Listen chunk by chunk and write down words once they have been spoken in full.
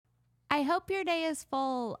I hope your day is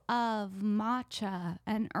full of matcha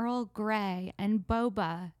and Earl Grey and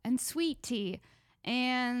boba and sweet tea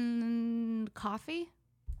and coffee,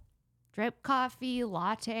 drip coffee,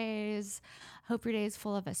 lattes. Hope your day is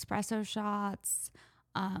full of espresso shots,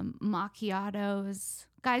 macchiatos.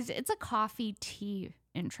 Guys, it's a coffee tea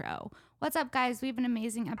intro. What's up, guys? We have an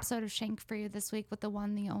amazing episode of Shank for you this week with the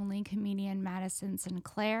one, the only comedian Madison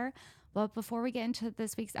Sinclair. But before we get into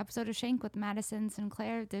this week's episode of Shank with Madison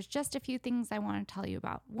Sinclair, there's just a few things I want to tell you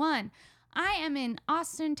about. One, I am in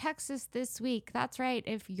Austin, Texas this week. That's right.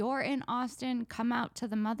 If you're in Austin, come out to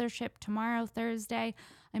the mothership tomorrow, Thursday.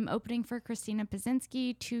 I'm opening for Christina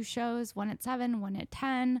Pazynski, 2 shows, one at 7, one at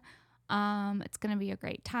 10. It's going to be a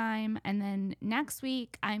great time. And then next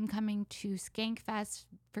week, I'm coming to Skankfest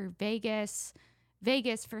for Vegas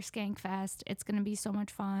for Skankfest. It's going to be so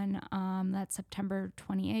much fun. That's September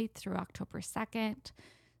 28th through October 2nd.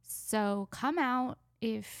 So come out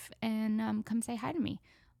and come say hi to me.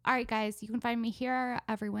 All right, guys, you can find me here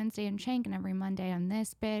every Wednesday in Shank and every Monday on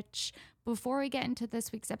this bitch. Before we get into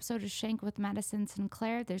this week's episode of Shank with Madison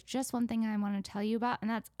Sinclair, there's just one thing I want to tell you about,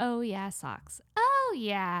 and that's, oh yeah, socks. Oh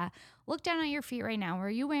yeah. Look down at your feet right now.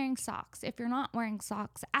 Are you wearing socks? If you're not wearing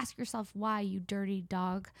socks, ask yourself why, you dirty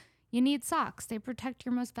dog. You need socks. They protect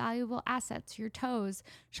your most valuable assets, your toes.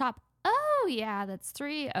 Shop, oh yeah, that's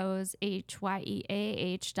 3 O's,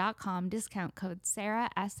 HYEAH.com. Discount code Sarah,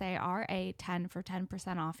 SARA 10 for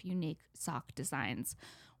 10% off unique sock designs.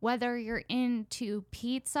 Whether you're into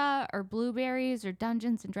pizza or blueberries or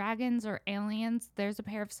Dungeons and Dragons or aliens, there's a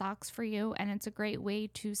pair of socks for you, and it's a great way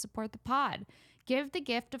to support the pod. Give the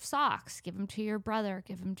gift of socks. Give them to your brother.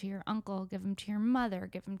 Give them to your uncle. Give them to your mother.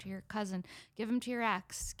 Give them to your cousin. Give them to your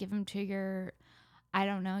ex. Give them to your, I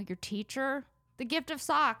don't know, your teacher. The gift of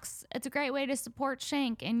socks. It's a great way to support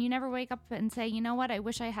Shank, and you never wake up and say, you know what, I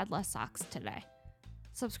wish I had less socks today.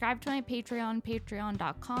 Subscribe to my Patreon,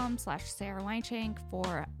 patreon.com/Sarah Weinshank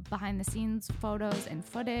for behind-the-scenes photos and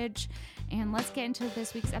footage. And let's get into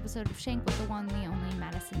this week's episode of Shank with the one, the only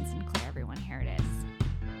Madison Sinclair. Everyone, here it is.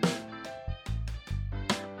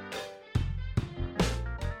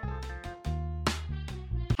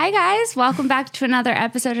 Hi guys, welcome back to another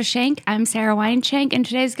episode of Shank. I'm Sarah Weinshank, and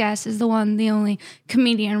today's guest is the one, the only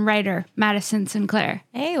comedian, writer, Madison Sinclair.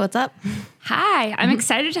 Hey, what's up? Hi, I'm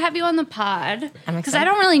excited to have you on the pod. I'm excited. Because I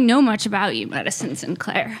don't really know much about you, Madison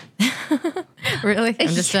Sinclair. Really? I'm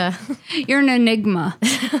just You're an enigma.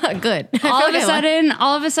 Good. All of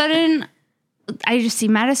a sudden, I just see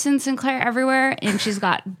Madison Sinclair everywhere, and she's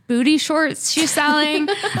got booty shorts she's selling.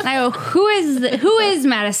 And I go, who is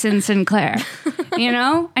Madison Sinclair? You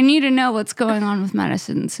know, I need to know what's going on with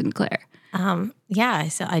Madison Sinclair. Yeah,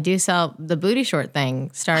 so I do sell the booty short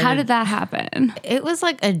thing. How did that happen? It was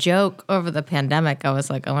like a joke over the pandemic. I was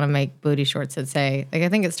like, I want to make booty shorts that say, like, I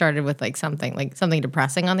think it started with something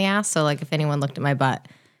depressing on the ass. So like, if anyone looked at my butt,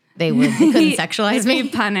 they couldn't sexualize me. Be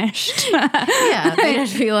punished. Yeah, they'd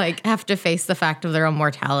just be like, have to face the fact of their own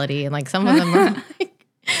mortality. And like, some of them are like,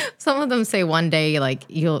 some of them say one day, like,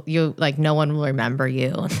 you'll like, no one will remember you.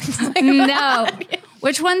 Like, no.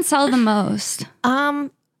 Which ones sell the most?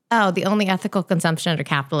 The only ethical consumption under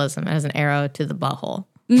capitalism has an arrow to the butthole.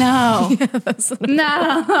 No. Yes.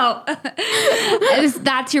 No.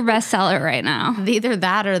 That's your bestseller right now. Either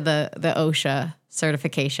that or the OSHA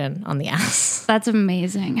certification on the ass. That's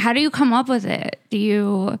amazing. How do you come up with it? Do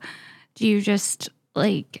you just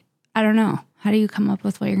like, I don't know. How do you come up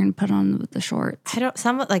with what you're going to put on with the shorts?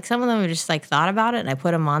 Some of them are just like thought about it and I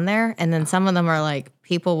put them on there. And then some of them are like,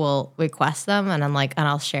 people will request them and I'm like, and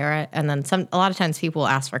I'll share it. And then a lot of times people will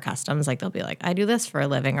ask for customs. Like they'll be like, I do this for a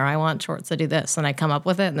living, or I want shorts to do this. And I come up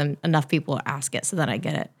with it, and then enough people ask it. So then I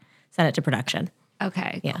get it, send it to production.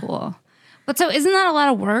 Okay, yeah. Cool. But so isn't that a lot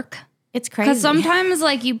of work? It's crazy. Because sometimes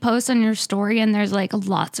like you post on your story and there's like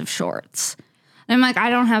lots of shorts. And I'm like,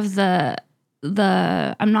 I don't have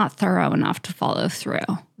I'm not thorough enough to follow through.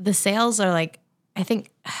 The sales are like, I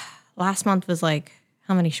think last month was like,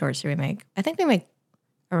 how many shorts do we make? I think we make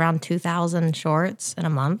around 2,000 shorts in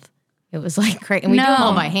a month. It was like great. And we do them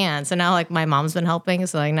all by hand. So now like my mom's been helping.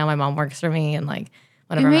 So like now my mom works for me and like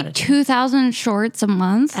whatever. You make 2,000 shorts a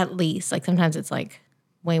month? At least. Like sometimes it's like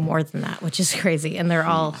way more than that, which is crazy. And they're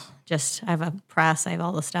all just, I have a press, I have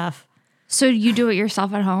all the stuff. So you do it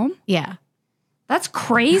yourself at home? Yeah. That's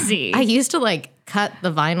crazy. I used to like cut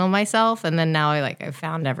the vinyl myself, and then now I've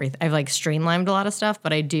found everything. I've like streamlined a lot of stuff,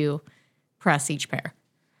 but I do press each pair.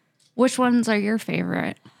 Which ones are your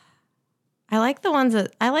favorite? I like the ones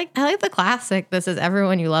that I like the classic. This is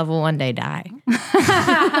everyone you love will one day die.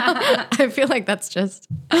 I feel like that's just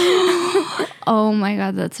oh my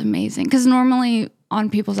God, that's amazing. Because normally on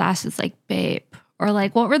people's ass it's like babe Or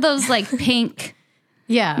like, what were those like pink?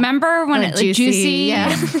 Yeah. Remember when it like juicy?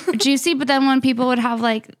 Yeah. Juicy, but then when people would have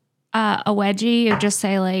like a wedgie, it would just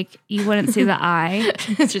say like, you wouldn't see the eye.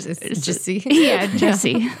 It's juicy. Yeah,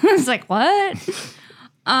 juicy. It's like, what?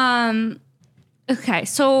 Okay,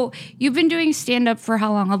 so you've been doing stand-up for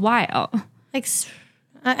how long? A while. Like,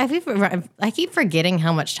 I keep forgetting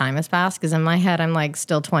how much time has passed because in my head, I'm like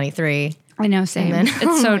still 23. I know, same.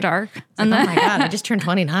 It's so dark. And then, oh my God, I just turned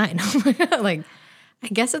 29. Like, I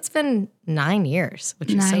guess it's been 9 years,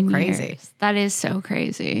 which is so crazy. Years. That is so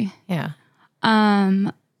crazy. Yeah.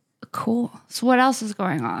 Cool. So what else is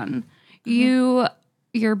going on? You're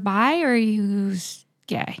bi or you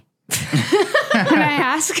gay? Can I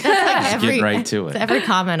ask? Get right to it. Every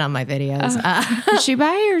comment on my videos. Is she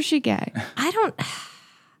bi or is she gay? I don't.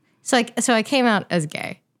 So I came out as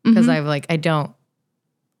gay because I don't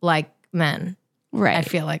like men. Right. I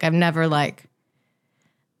feel like I've never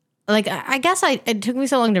I guess it took me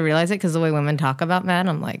so long to realize it because the way women talk about men,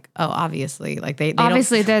 I'm like, oh, obviously, like they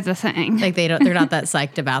obviously they're the thing. Like they're not that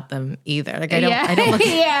psyched about them either. Like I don't look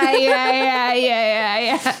yeah.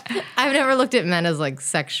 I've never looked at men as like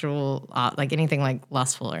sexual, like anything like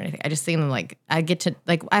lustful or anything. I just see them like I get to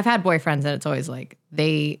like I've had boyfriends and it's always like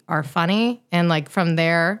they are funny and like from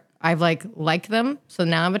there I've liked them, so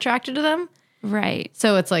now I'm attracted to them. Right.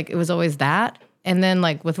 So it's like it was always that. And then,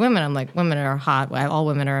 like, with women, I'm like, women are hot. All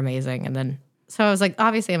women are amazing. And then, so I was like,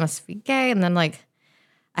 obviously, I must be gay. And then, like,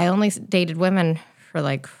 I only dated women for,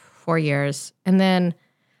 like, 4 years. And then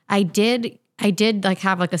I did like,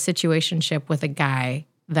 have, like, a situationship with a guy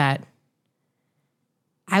that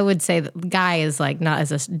I would say the guy is, like, not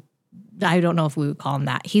as I don't know if we would call him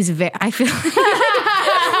that. He's I feel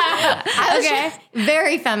okay.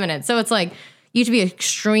 Very feminine. So it's like, you have to be an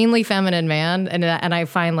extremely feminine man. And I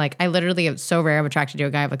find like, I literally am so rare I'm attracted to a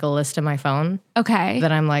guy. I have like a list in my phone. Okay.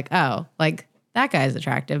 That I'm like, oh, like that guy's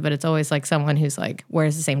attractive. But it's always like someone who's like,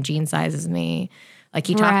 wears the same jean size as me. Like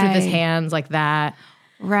he talked with his hands like that.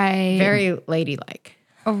 Right. Very ladylike.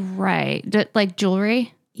 Right. Like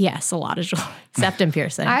jewelry? Yes, a lot of jewelry. Except in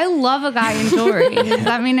piercing. I love a guy in jewelry. Does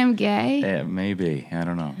that mean I'm gay? Yeah, maybe. I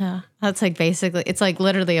don't know. Yeah. That's like basically, it's like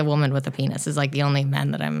literally a woman with a penis is like the only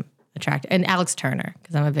men that I'm attracted. And Alex Turner,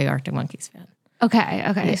 because I'm a big Arctic Monkeys fan. Okay.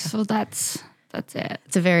 Yeah. So that's it.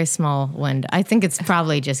 It's a very small window. I think it's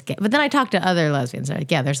probably just gay. But then I talk to other lesbians. Like,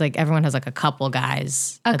 yeah, there's like, everyone has like a couple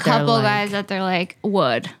guys. Guys that they're like,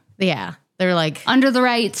 would. Yeah. They're like. Under the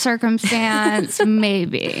right circumstance,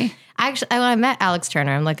 maybe. Actually, when I met Alex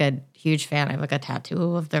Turner, I'm like a huge fan. I have like a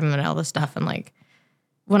tattoo of them and all this stuff. And like,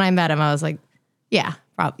 when I met him, I was like, yeah,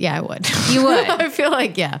 I would. You would? I feel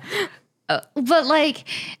like, yeah. But like,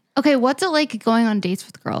 okay, what's it like going on dates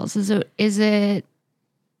with girls? Is it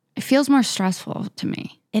feels more stressful to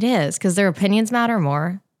me. It is, because their opinions matter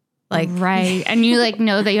more. Like, right. And you like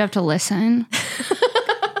know that you have to listen.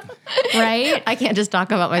 Right? I can't just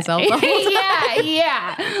talk about myself the whole time.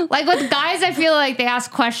 Yeah. Like with guys, I feel like they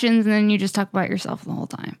ask questions and then you just talk about yourself the whole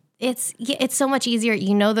time. It's so much easier.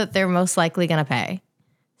 You know that they're most likely going to pay.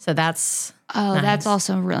 So that's nice. That's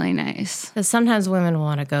also really nice. Because sometimes women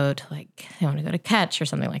want to go to Catch or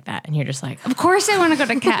something like that. And you're just like, of course I want to go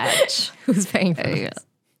to Catch. Who's paying for this?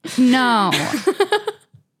 No.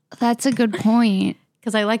 That's a good point.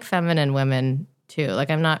 Because I like feminine women too. Like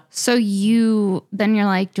I'm not. So you're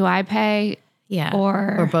like, do I pay? Yeah.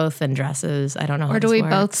 Or we're both in dresses. I don't know how or do this we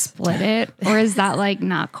works. both split it? Or is that like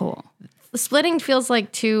not cool? Splitting feels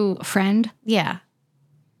like two. Friend? Yeah.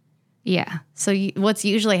 Yeah. So what's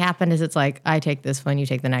usually happened is it's like, I take this one, you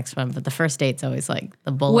take the next one. But the first date's always like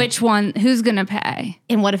the bullet. Which one? Who's going to pay?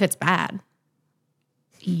 And what if it's bad?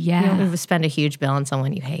 Yeah. You don't spend a huge bill on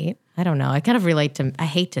someone you hate. I don't know. I kind of relate to, I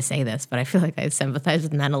hate to say this, but I feel like I sympathize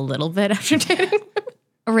with men a little bit after dating.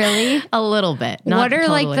 Really? A little bit. Not what are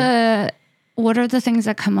totally. What are the things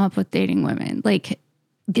that come up with dating women? Like,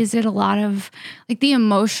 is it a lot of like the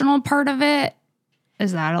emotional part of it?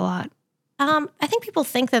 Is that a lot? I think people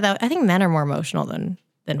think that I think men are more emotional than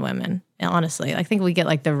women. Honestly, I think we get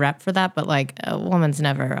like the rep for that, but like a woman's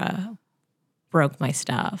never broke my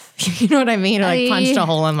stuff. You know what I mean? Or like punched a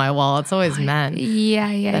hole in my wall. It's always men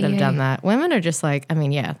that have done that. Women are just like, I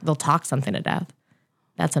mean, yeah, they'll talk something to death.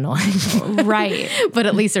 That's annoying. Right. But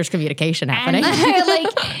at least there's communication happening. And, like,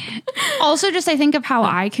 also just I think of how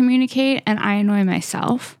I communicate and I annoy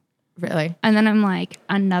myself. Really? And then I'm like,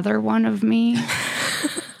 another one of me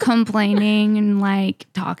complaining and like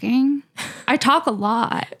talking. I talk a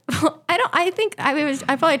lot. I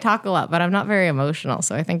probably talk a lot, but I'm not very emotional.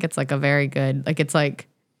 So I think it's like a very good, like it's like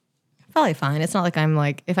probably fine. It's not like I'm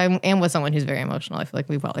like, if I am with someone who's very emotional, I feel like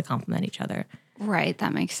we probably complement each other. Right.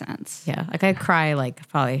 That makes sense. Yeah. Like I cry like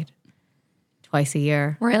probably twice a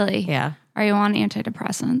year. Really? Yeah. Are you on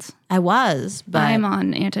antidepressants? I was, but I'm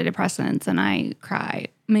on antidepressants and I cry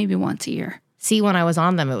maybe once a year. see, when I was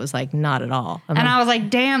on them, it was like not at all. And I was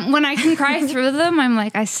like, damn, when I can cry through them, I'm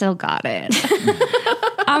like, I still got it.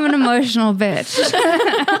 I'm an emotional bitch.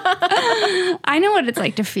 I know what it's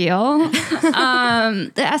like to feel.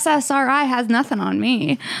 The SSRI has nothing on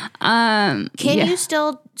me. Can you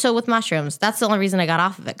still, so with mushrooms, that's the only reason I got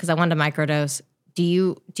off of it, because I wanted to microdose. Do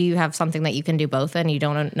you have something that you can do both in? You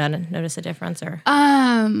don't notice a difference, or?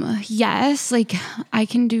 Yes, like I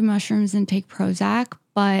can do mushrooms and take Prozac,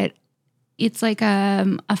 but it's like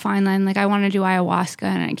a fine line. Like I want to do ayahuasca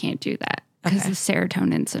and I can't do that because of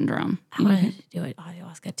serotonin syndrome. I want to do it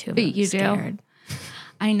ayahuasca too, but you scared. do?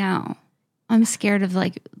 I know. I'm scared of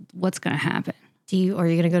like what's going to happen. Or are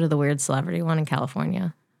you going to go to the weird celebrity one in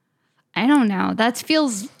California? I don't know. That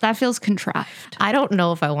feels contrived. I don't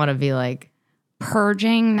know if I want to be like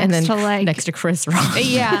purging next to Chris Rock.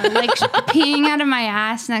 Yeah, like peeing out of my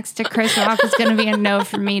ass next to Chris Rock is going to be a no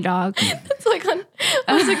for me, dog. It's like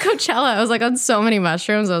I was at Coachella. I was like on so many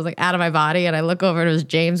mushrooms. I was like out of my body, and I look over and it was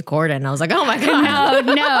James Corden. And I was like, oh my God.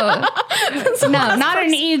 No, not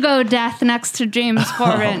an ego death next to James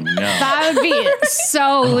Corden. Oh, no. That would be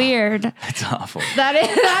so weird. That's awful. That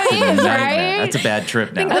is right? That's a bad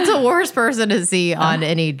trip now. That's the worst person to see on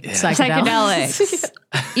any psychedelics.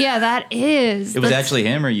 Yeah, that is. It was actually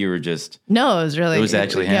him, or you were just... No, it was really... It was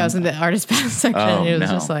actually him? Yeah, it was in the artist pass section. Oh, it was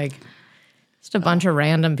just like... Just a bunch of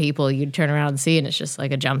random people you'd turn around and see, and it's just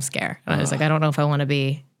like a jump scare. And I was like, I don't know if I want to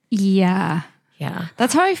be... Yeah. Yeah.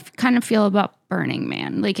 That's how I kind of feel about Burning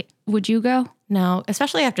Man. Like, would you go? No,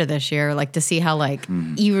 especially after this year, like to see how like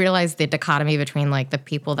you realize the dichotomy between like the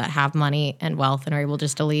people that have money and wealth and are able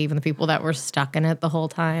just to leave and the people that were stuck in it the whole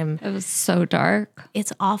time. It was so dark.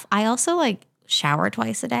 It's off. I also like shower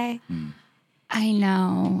twice a day. I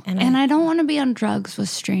know. And I don't want to be on drugs with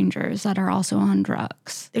strangers that are also on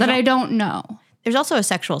drugs that I don't know. There's also a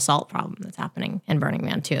sexual assault problem that's happening in Burning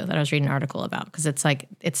Man too that I was reading an article about, because it's like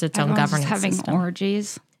it's its own governance having system.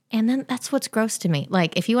 Orgies. And then that's what's gross to me.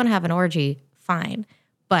 Like if you want to have an orgy, fine,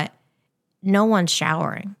 but no one's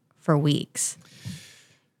showering for weeks.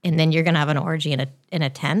 And then you're going to have an orgy in a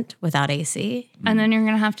tent without AC. And then you're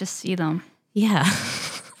going to have to see them. Yeah.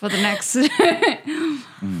 For the next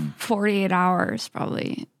 48 hours,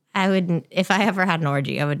 probably. I would, if I ever had an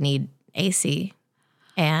orgy, I would need AC.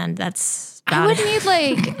 And that's I would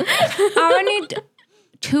need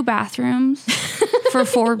 2 bathrooms for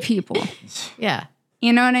 4 people. Yeah.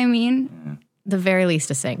 You know what I mean? The very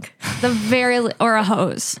least a sink. Or a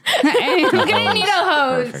hose. I'm gonna need a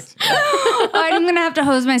hose. I'm gonna have to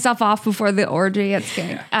hose myself off before the orgy at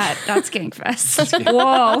Skankfest.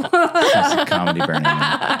 Whoa. Comedy Burning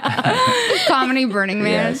Man. Comedy Burning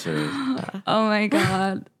Man. Yeah, oh my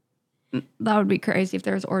God. That would be crazy if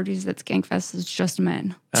there was orgies at Skankfest. It's just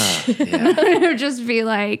men. It would just be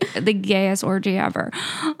like the gayest orgy ever.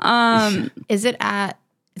 Is it at...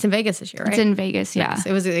 It's in Vegas this year, right? It's in Vegas, yeah. Yes.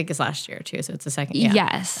 It was in Vegas last year, too, so it's the second. Yeah.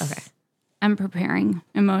 Yes. Okay. I'm preparing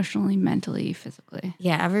emotionally, mentally, physically.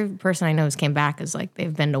 Yeah, every person I know who's came back is like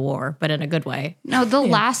they've been to war, but in a good way. No, the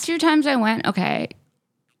last 2 times I went,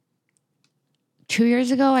 2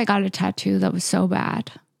 years ago, I got a tattoo that was so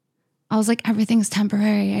bad. I was like, everything's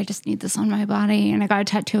temporary. I just need this on my body. And I got a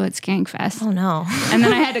tattoo at Skankfest. Oh, no. And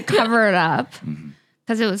then I had to cover it up.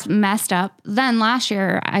 Because it was messed up. Then last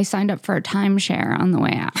year, I signed up for a timeshare on the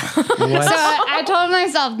way out. So I told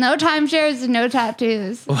myself, no timeshares, no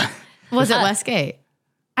tattoos. Was it Westgate?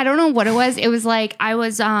 I don't know what it was. It was like I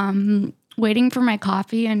was waiting for my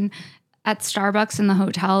coffee and at Starbucks in the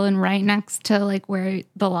hotel, and right next to like where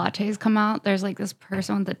the lattes come out, there's like this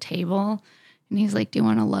person with a table. And he's like, do you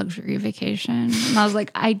want a luxury vacation? And I was like,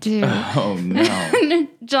 I do. Oh, no.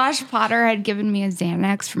 Josh Potter had given me a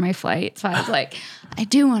Xanax for my flight. So I was like, I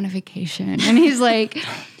do want a vacation. And he's like,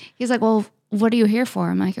 well, what are you here for?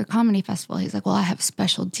 I'm like, a comedy festival. He's like, well, I have a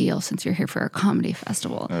special deal since you're here for a comedy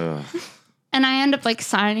festival. And I end up like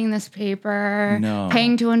signing this paper,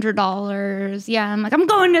 paying $200. Yeah, I'm like, I'm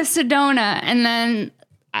going to Sedona. And then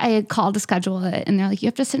I called to schedule it. And they're like, you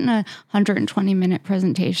have to sit in a 120-minute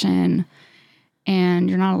presentation. And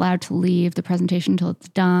you're not allowed to leave the presentation until it's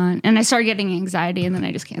done. And I started getting anxiety, and then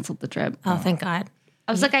I just canceled the trip. Oh, thank God.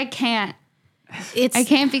 I was like, I can't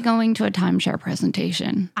be going to a timeshare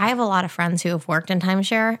presentation. I have a lot of friends who have worked in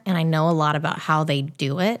timeshare, and I know a lot about how they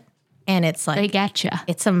do it. And it's like... They get you.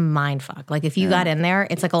 It's a mind fuck. Like, if you got in there,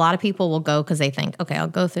 it's like a lot of people will go because they think, okay, I'll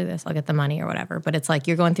go through this. I'll get the money or whatever. But it's like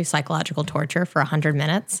you're going through psychological torture for 100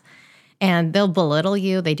 minutes. And they'll belittle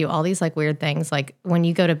you. They do all these like weird things. Like when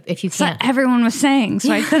you go to, if you can't. That's what everyone was saying.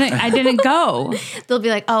 So I didn't go. They'll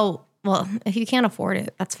be like, oh, well, if you can't afford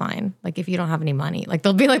it, that's fine. Like if you don't have any money, like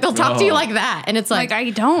they'll talk to you like that. And it's like I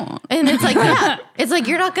don't. and it's like, yeah, it's like,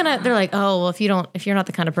 you're not gonna, they're like, oh, well, if you're not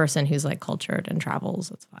the kind of person who's like cultured and travels,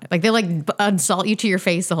 it's fine. Like they like insult you to your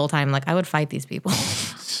face the whole time. Like I would fight these people.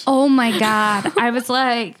 Oh my God. I was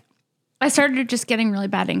like, I started just getting really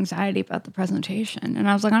bad anxiety about the presentation. And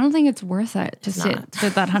I was like, I don't think it's worth it to sit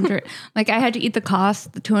with that 100. Like I had to eat the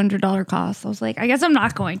 $200 cost. I was like, I guess I'm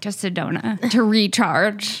not going to Sedona to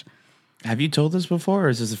recharge. Have you told this before, or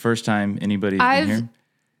is this the first time anybody's been here?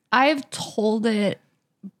 I've told it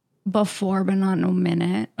before, but not in a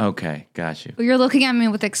minute. Okay, got you. You're looking at me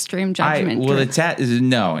with extreme judgment.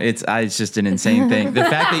 It's just an insane thing. The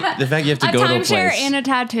fact you have to go to a place. A timeshare and a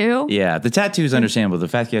tattoo? Yeah, the tattoo is understandable. The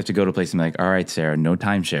fact you have to go to a place and be like, all right, Sarah, no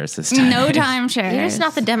timeshares this time. No timeshares. You're just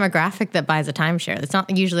not the demographic that buys a timeshare. It's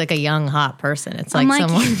not usually like a young, hot person. It's like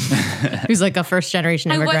someone who's like a first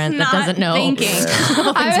generation immigrant that doesn't know. I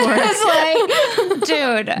was like,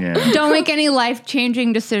 dude, don't make any life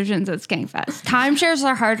changing decisions at Skankfest. Timeshares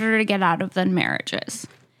are harder to get out of than marriages.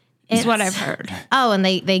 Is what I've heard. Oh, and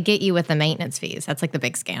they get you with the maintenance fees. That's like the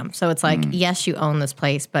big scam. So it's like, yes, you own this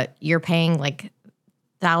place, but you're paying like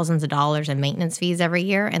thousands of dollars in maintenance fees every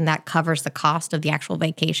year, and that covers the cost of the actual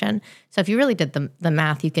vacation. So if you really did the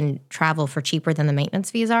math, you can travel for cheaper than the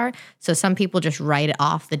maintenance fees are. So some people just write it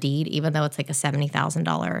off the deed, even though it's like a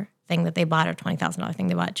 $70,000 thing that they bought or $20,000 thing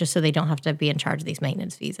they bought, just so they don't have to be in charge of these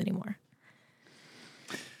maintenance fees anymore.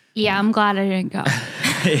 Yeah, I'm glad I didn't go.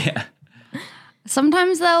 Yeah.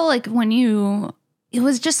 Sometimes though, like it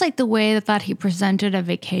was just like the way that he presented a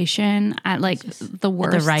vacation at like the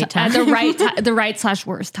worst, the right time, the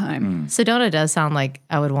right/worst time. Sedona does sound like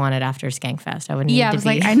I would want it after Skankfest. I would need to be.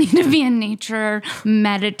 Like I need to be in nature,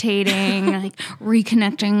 meditating, like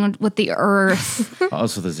reconnecting with the earth.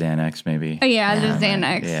 Also the Xanax, maybe. The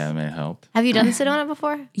Xanax. Yeah, it may help. Have you done Sedona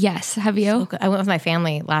before? Yes. Have you? I went with my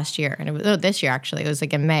family last year, and it was this year actually. It was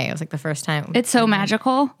like in May. It was like the first time. It's so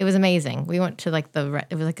magical. It was amazing. We went to like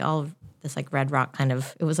it was like all this like Red Rock kind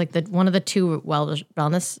of, it was like one of the two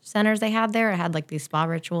wellness centers they had there. It had like these spa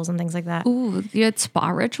rituals and things like that. Ooh, you had spa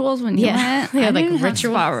rituals when you went? They had like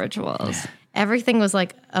spa rituals. Everything was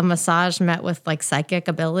like a massage met with like psychic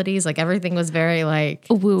abilities. Like everything was very like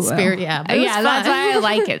spirit. Yeah. That's why I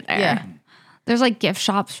like it there. Yeah. There's like gift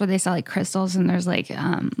shops where they sell like crystals, and there's like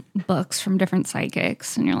books from different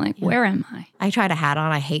psychics, and you're like, where am I? I tried a hat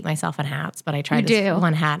on. I hate myself in hats, but I tried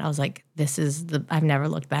one hat. I was like, I've never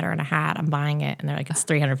looked better in a hat. I'm buying it. And they're like, it's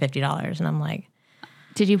 $350. And I'm like,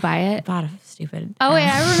 did you buy it? I bought a stupid. Oh, wait,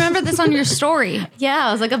 I remember this on your story. Yeah,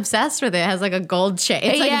 I was like obsessed with it. It has like a gold chain.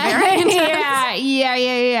 It's like very intense.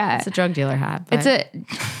 Yeah. It's a drug dealer hat.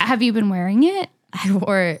 Have you been wearing it? I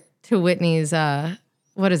wore it to Whitney's,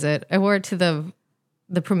 what is it? I wore it to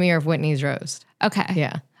the premiere of Whitney's Roast. Okay.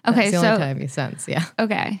 Yeah. Okay, That's the only time you sense. Yeah.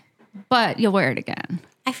 Okay. But you'll wear it again.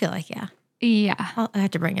 I feel like, yeah. Yeah. I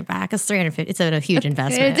have to bring it back. It's $350. It's a huge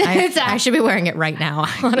investment. I should be wearing it right now,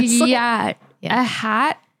 honestly. Yeah. A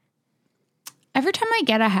hat. Every time I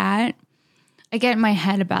get a hat, I get in my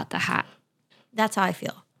head about the hat. That's how I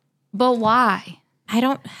feel. But why? I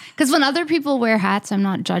don't. Because when other people wear hats, I'm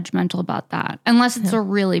not judgmental about that. Unless it's a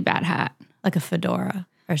really bad hat. Like a fedora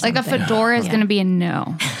or something. Like a fedora is going to be a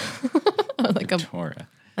no. Like a fedora.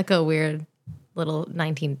 Like a weird little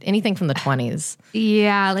anything from the 20s.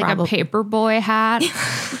 Yeah, like probably. A paperboy hat.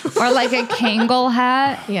 Or like a Kangol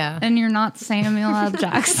hat. Yeah. And you're not Samuel L.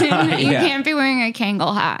 Jackson. You can't be wearing a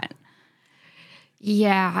Kangol hat.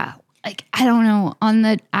 Yeah. Like, I don't know. On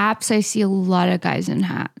the apps, I see a lot of guys in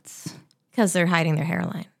hats. Because they're hiding their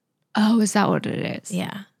hairline. Oh, is that what it is?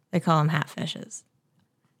 Yeah. They call them hat fishes.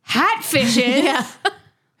 Hat fishes? Yeah.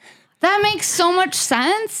 That makes so much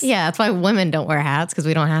sense. Yeah, that's why women don't wear hats, because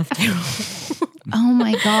we don't have to. Oh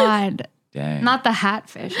my God. Dang. Not the hat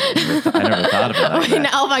fish. I never thought about that.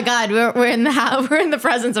 Oh my God, we're in the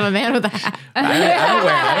presence of a man with a hat. I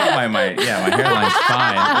don't mind my hairline's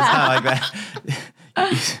fine. It's not like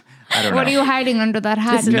that. I don't know. What are you hiding under that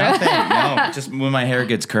hat? Nothing. No, just when my hair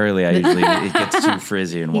gets curly, it gets too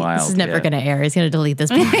frizzy and wild. This is never going to air. He's going to delete this.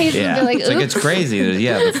 Yeah, it's crazy.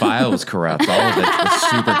 The file was corrupt. All of it was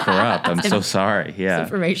super corrupt. I'm so sorry. Yeah, this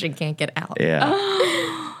information can't get out. Yeah.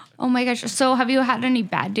 Oh my gosh. So have you had any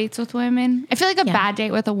bad dates with women? I feel like a bad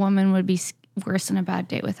date with a woman would be worse than a bad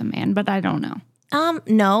date with a man, but I don't know.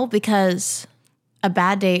 No, because a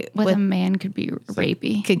bad date with a man could be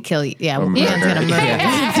rapey. Could kill you. Yeah, man's going to murder you.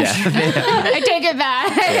 I take it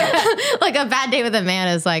back. Yeah. Like a bad date with a man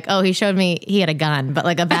is like, oh, he showed me he had a gun. But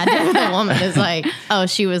like a bad date with a woman is like, oh,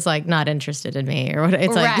 she was like not interested in me or what.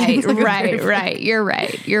 It's like, right. You're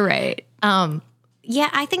right. Yeah,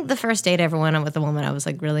 I think the first date I ever went on with a woman, I was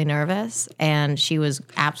like really nervous, and she was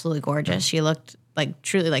absolutely gorgeous. She looked like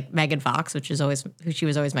truly like Megan Fox, she was always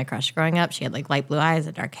my crush growing up. She had like light blue eyes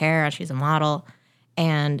and dark hair. She's a model,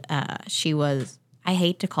 and she was. I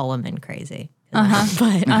hate to call women crazy,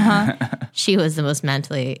 but she was the most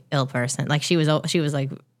mentally ill person. Like she was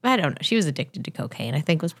like, I don't know. She was addicted to cocaine, I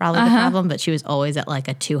think was probably the problem, but she was always at like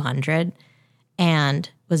a 200 and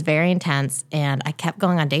was very intense. And I kept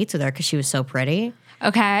going on dates with her because she was so pretty.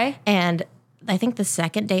 Okay. And I think the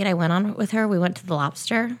second date I went on with her, we went to the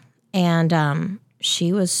Lobster, and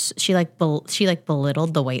she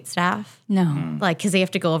belittled the wait staff. No. Like, because they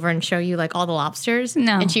have to go over and show you like all the lobsters.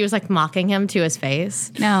 No. And she was like mocking him to his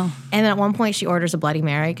face. No. And then at one point she orders a Bloody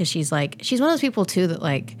Mary because she's one of those people too that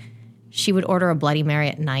like she would order a Bloody Mary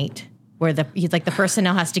at night where the person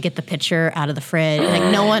now has to get the pitcher out of the fridge.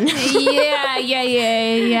 Like no one.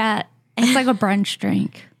 Yeah. It's like a brunch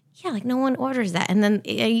drink. Yeah, like no one orders that. And then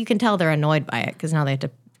you can tell they're annoyed by it because now they have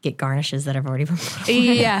to get garnishes that have already been put on.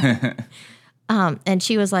 Yeah. And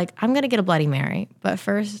she was like, I'm going to get a Bloody Mary, but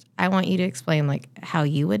first I want you to explain like how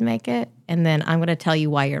you would make it. And then I'm going to tell you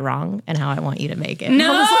why you're wrong and how I want you to make it.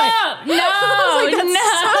 No,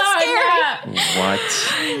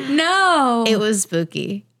 What? No. It was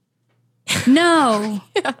spooky. No.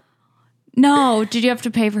 No. Did you have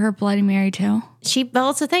to pay for her Bloody Mary too? Well,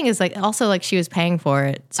 it's the thing is like also like she was paying for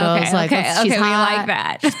it. So I was like, okay, she's we hot, like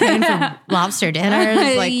that. She's paying for lobster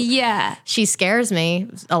dinners. Like, yeah. she scares me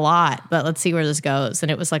a lot, but let's see where this goes.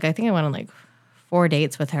 And it was like, I think I went on like 4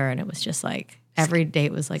 dates with her, and it was just like every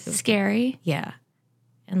date was like Scary. Yeah.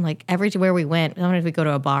 And like everywhere we went, sometimes we'd go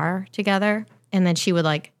to a bar together, and then she would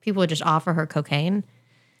like, people would just offer her cocaine.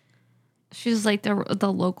 She was like the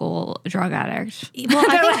local drug addict. Well,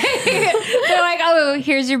 They're like, oh,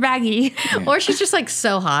 here's your baggie. or she's just like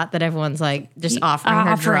so hot that everyone's like just offering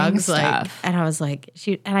her drugs. stuff. Like, and I was like,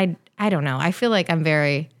 I don't know. I feel like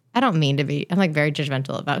I don't mean to be, I'm like very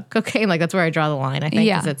judgmental about cocaine. Like that's where I draw the line, I think,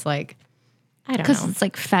 because it's like, I don't know. Because it's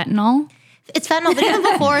like fentanyl. It's fentanyl, but even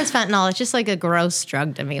before it's fentanyl, it's just like a gross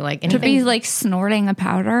drug to me. Like anything, To be like snorting a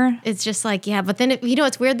powder. it's just like, yeah. But then, you know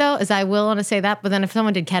what's weird though, is I will want to say that, but then if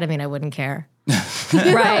someone did ketamine, I wouldn't care.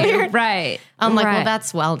 Right. I'm like, Right. well,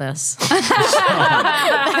 that's wellness.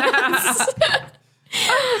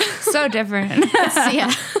 So different.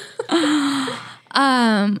 Yeah.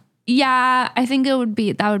 Yeah, I think that would be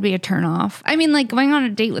a turnoff. I mean, like going on a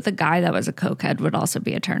date with a guy that was a cokehead would also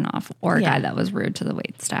be a turnoff, or a guy that was rude to the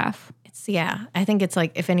wait staff. Yeah. I think it's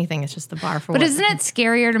like, if anything, it's just the bar for But what- isn't it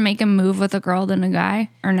scarier to make a move with a girl than a guy,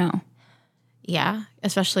 or no? Yeah,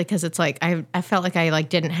 especially because it's like I felt like I like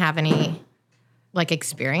didn't have any like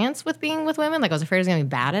experience with being with women. Like I was afraid I was gonna be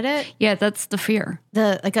bad at it. Yeah, that's the fear.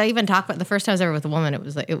 I even talked about the first time I was ever with a woman.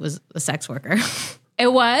 It was a sex worker.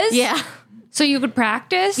 It was? Yeah, So you could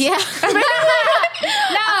practice? yeah.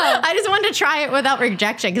 No. I just wanted to try it without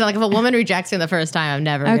rejection because like if a woman rejects me the first time, I'm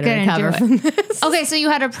never gonna recover from this. Okay, so you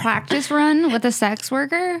had a practice run with a sex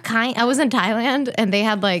worker? I was in Thailand and they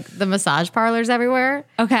had like the massage parlors everywhere.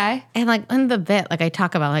 Okay. And like in the bit, like I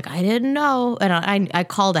talk about like I didn't know, and I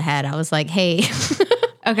called ahead. I was like, hey.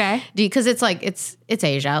 Okay. Because it's like it's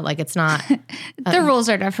Asia, like it's not. The rules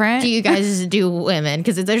are different. Do you guys do women?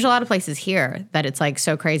 Because there's a lot of places here that it's like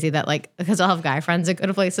so crazy that like because I'll have guy friends that go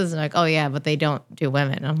to places and like, oh yeah, but they don't do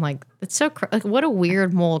women. And I'm like, it's so like what a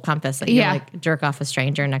weird moral compass that you like jerk off a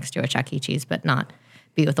stranger next to a Chuck E. Cheese, but not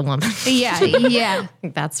be with a woman. Yeah. I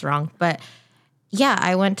think that's wrong. But yeah,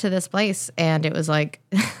 I went to this place and it was like,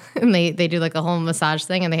 and they do like a whole massage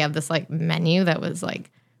thing, and they have this like menu that was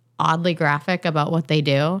like oddly graphic about what they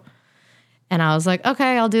do. And I was like,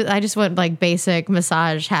 okay, I just went like basic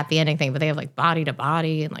massage, happy ending thing, but they have like body to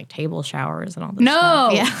body and like table showers and all this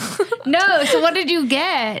stuff. Yeah. No. So what did you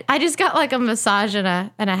get? I just got like a massage and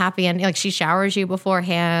a happy ending. Like she showers you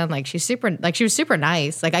beforehand. Like she was super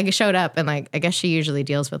nice. Like I showed up and like, I guess she usually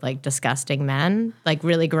deals with like disgusting men, like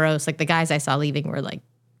really gross. Like the guys I saw leaving were like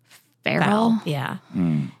Feral. foul. Yeah.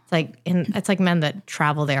 It's like men that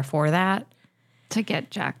travel there for that. To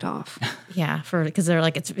get jacked off. Yeah, because they're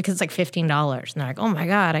like it's like $15, and they're like, oh my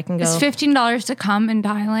god, I can go. It's $15 to come in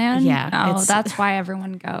Thailand. Yeah, Oh, that's why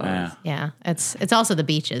everyone goes. Yeah, it's also the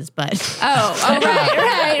beaches, but Oh,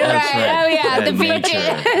 right. Oh yeah, the And beaches.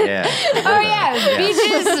 nature. Yeah. Oh yeah,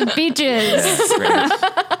 beaches. Yeah, it's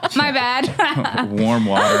great. My bad. Warm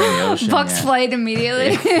water in the ocean. Bucks yeah. flight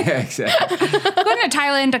immediately. Yeah, exactly. Going to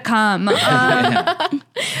Thailand to come.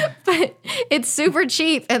 but it's super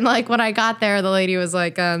cheap. And like when I got there, the lady was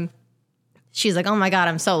like, she's like, oh my god,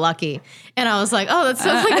 I'm so lucky. And I was like, oh, that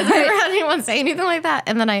sounds like I've never had anyone say anything like that.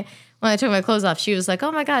 And then when I took my clothes off, she was like,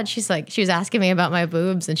 oh my God. She was asking me about my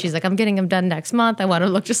boobs. And she's like, I'm getting them done next month. I want to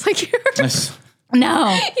look just like yours.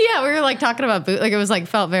 No. Yeah, we were like talking about boobs. Like it was like,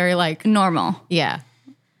 felt very like, Normal. yeah.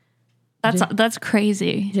 That's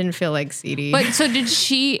crazy. Didn't feel like seedy. But so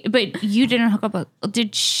but you didn't hook up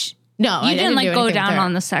no, you I didn't like do go anything down with her.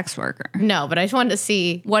 on the sex worker. No, but I just wanted to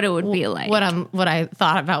see what it would be like. What I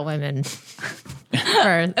thought about women.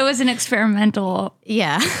 It was an experimental.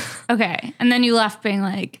 Yeah. Okay. And then you left being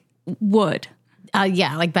like, would.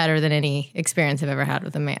 Yeah, like better than any experience I've ever had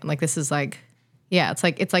with a man. Like this is like, yeah, it's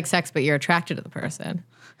like sex, but you're attracted to the person,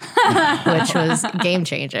 which was game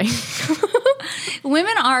changing.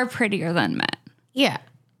 Women are prettier than men. Yeah.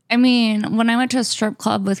 I mean, when I went to a strip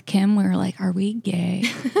club with Kim, we were like, are we gay?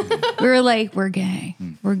 We were like, we're gay.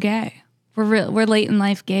 We're gay. We're late in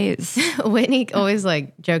life gays. Whitney always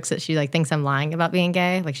like jokes that she like thinks I'm lying about being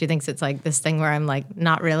gay. Like she thinks it's like this thing where I'm like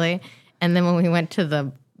not really. And then when we went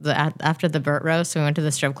to after the Burt roast, we went to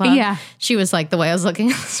the strip club. Yeah. She was like, the way I was looking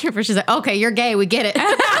at the stripper, she's like, okay, you're gay. We get it.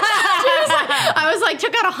 I was like,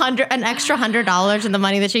 took out an extra $100 in the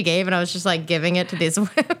money that she gave. And I was just like giving it to these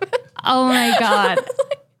women. Oh my God.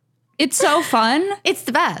 It's so fun. It's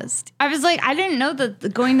the best. I was like, I didn't know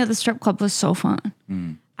that going to the strip club was so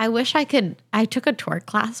fun. I wish I could. I took a twerk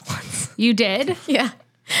class once. You did? Yeah.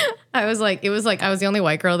 It was like, I was the only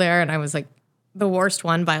white girl there and I was like the worst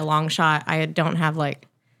one by a long shot. I don't have like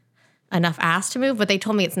enough ass to move, but they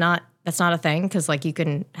told me that's not a thing because like you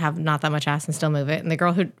can have not that much ass and still move it. And the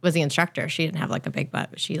girl who was the instructor, she didn't have like a big butt,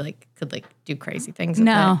 but she like could like do crazy things. With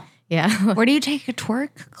No. it. Yeah. Where do you take a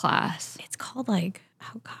twerk class? It's called like,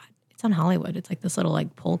 oh God, it's on Hollywood. It's like this little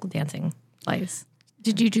like pole dancing place.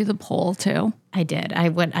 Did you do the pole too? I did. I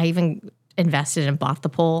even invested and bought the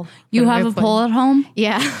pole. You have a pole at home?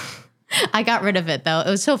 Yeah. I got rid of it though. It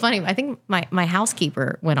was so funny. I think my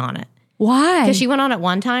housekeeper went on it. Why? Because she went on it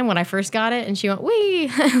one time when I first got it and she went, wee.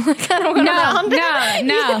 Like, I don't go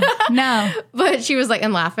around. No. But she was like,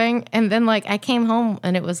 and laughing. And then like I came home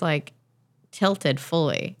and it was like tilted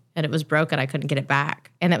fully and it was broken. I couldn't get it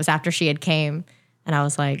back. And that was after she had came. And I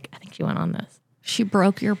was like, I think she went on this. She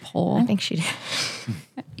broke your pole. I think she did.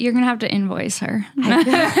 You're going to have to invoice her.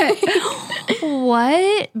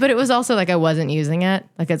 What? But it was also like I wasn't using it.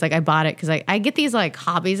 Like it's like I bought it because I get these like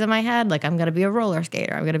hobbies in my head. Like I'm going to be a roller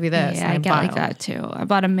skater. I'm going to be this. Yeah, I get like that too. I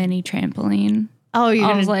bought a mini trampoline. Oh, you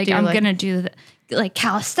I was like, I'm going to do like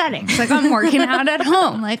calisthenics. Like I'm working out at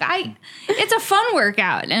home. Like it's a fun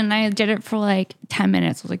workout. And I did it for like 10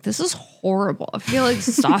 minutes. I was like, this is horrible. I feel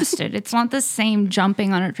exhausted. It's not the same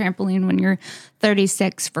jumping on a trampoline when you're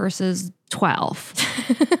 36 versus 12.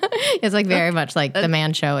 It's like very much like the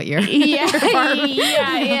man show at your yeah.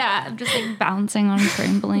 I'm just like bouncing on a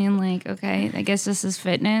trampoline. Like, okay, I guess this is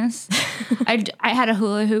fitness. I had a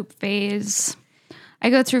hula hoop phase. I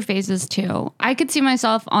go through phases too. I could see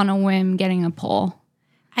myself on a whim getting a pole.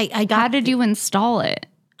 How did you install it?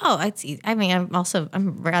 Oh, it's easy. I mean,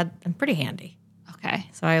 I'm pretty handy. Okay.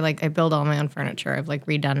 So I build all my own furniture. I've like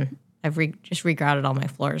just regrouted all my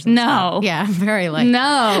floors. And No. stuff. Yeah, I'm very like.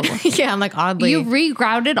 No. Yeah, I'm like oddly. You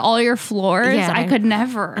regrouted all your floors? Yeah, I could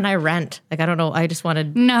never. And I rent. Like, I don't know. I just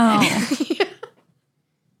wanted. No.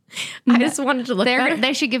 I just wanted to look better.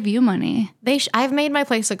 They should give you money. I've made my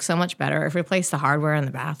place look so much better. I've replaced the hardware in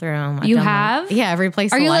the bathroom. You have? Yeah, I've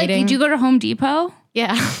replaced Are the you lighting. like, did you go to Home Depot?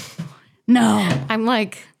 Yeah. No. I'm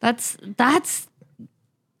like. That's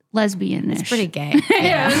lesbian-ish. It's pretty gay.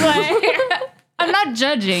 Yeah. I'm not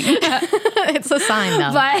judging. It's a sign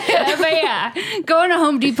though. But yeah, going to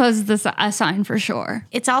Home Depot is a sign for sure.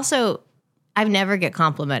 It's also, I've never get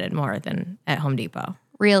complimented more than at Home Depot.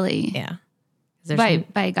 Really? Yeah.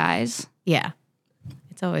 By guys? Yeah.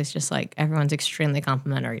 It's always just like everyone's extremely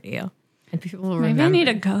complimentary to you. And people will Maybe remember. I need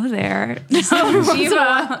to go there. Home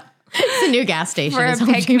Depot. It's a new gas station. For a is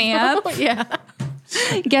Home pick-me-up? Depot. Yeah.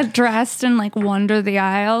 Get dressed and like wander the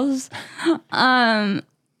aisles.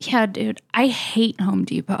 Yeah, dude, I hate Home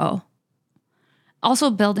Depot. Also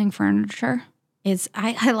building furniture.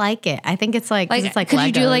 I like it. I think it's like it's like could Legos.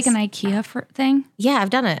 you do like an IKEA thing? Yeah, I've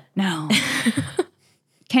done it. No.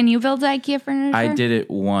 Can you build IKEA furniture? I did it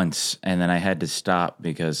once, and then I had to stop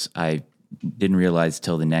because I didn't realize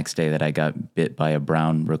till the next day that I got bit by a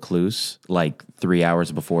brown recluse like 3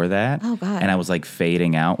 hours before that. Oh, God. And I was like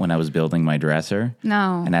fading out when I was building my dresser.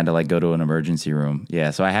 No. And I had to like go to an emergency room.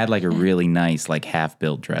 Yeah, so I had like a really nice like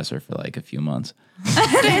half-built dresser for like a few months.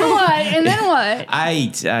 And then what?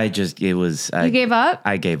 I just, it was. You gave up?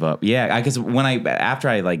 I gave up. Yeah, because after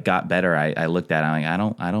I like got better, I looked at it. I'm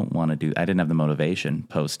like, I don't want to do. I didn't have the motivation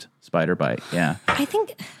post spider bite. Yeah. I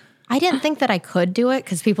think I didn't think that I could do it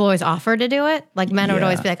because people always offer to do it. Like men would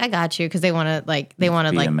always be like, I got you. Cause they want to like, Be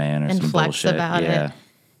a man or and some flex bullshit. about it.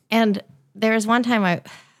 And there was one time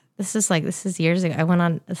this is years ago. I went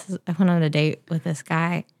on a date with this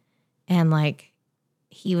guy and like,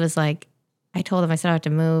 he was like, I told him, I said, I have to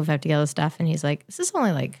move. I have to get all this stuff. And he's like, this is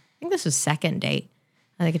only like, I think this was second date.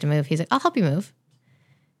 I get to move. He's like, I'll help you move.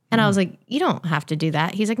 And I was like, you don't have to do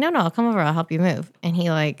that. He's like, no, I'll come over. I'll help you move. And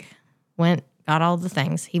he like went, got all the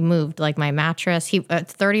things. He moved like my mattress. He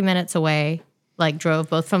 30 minutes away, like drove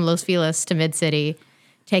both from Los Feliz to Mid-City,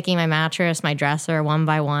 taking my mattress, my dresser one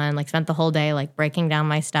by one, like spent the whole day like breaking down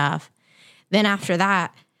my stuff. Then after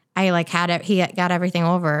that, I like he got everything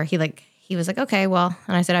over. He was like, okay, well,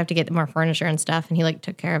 and I said, I have to get more furniture and stuff. And he like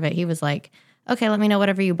took care of it. He was like, okay, let me know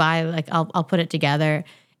whatever you buy. Like I'll put it together.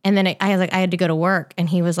 And then I was like, I had to go to work, and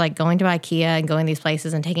he was like going to IKEA and going these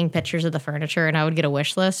places and taking pictures of the furniture, and I would get a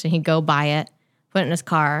wish list, and he'd go buy it, put it in his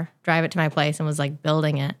car, drive it to my place, and was like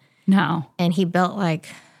building it. No. And he built like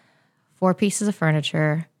 4 pieces of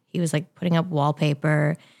furniture. He was like putting up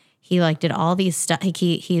wallpaper. He like did all these stuff.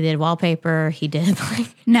 He did wallpaper. He did like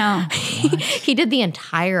No. he did the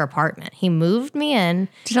entire apartment. He moved me in.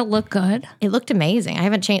 Did it look good? It looked amazing. I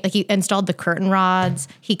haven't changed. Like he installed the curtain rods.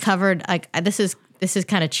 He covered like this is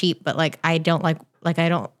kind of cheap, but like I don't like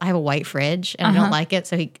I have a white fridge and I don't like it.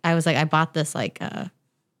 So I was like, I bought this like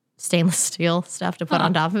stainless steel stuff to put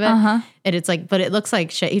on top of it. And it's like, but it looks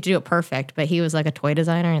like shit. You have to do it perfect. But he was like a toy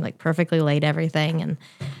designer and like perfectly laid everything. And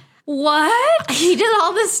what? He did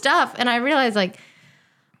all this stuff. And I realized like,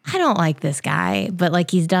 I don't like this guy, but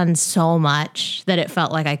like he's done so much that it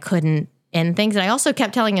felt like I couldn't end things. And I also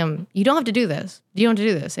kept telling him, you don't have to do this. You don't have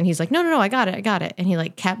to do this. And he's like, no, I got it. And he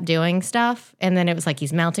like kept doing stuff. And then it was like,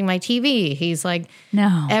 he's mounting my TV. He's like,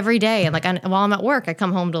 no, every day. And like, while I'm at work, I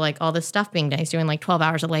come home to like all this stuff being done. He's doing like 12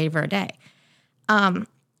 hours of labor a day. And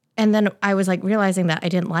then I was like realizing that I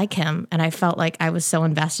didn't like him. And I felt like I was so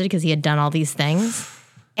invested because he had done all these things.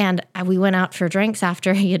 And we went out for drinks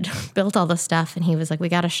after he had built all the stuff. And he was like, we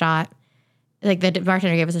got a shot. Like the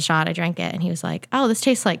bartender gave us a shot. I drank it. And he was like, oh, this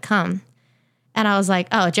tastes like cum. And I was like,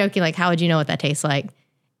 oh, joking, like, how would you know what that tastes like?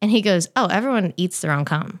 And he goes, oh, everyone eats their own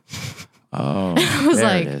cum. Oh, I was there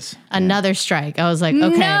like, it is. another strike. I was like,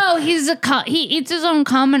 okay. No, he eats his own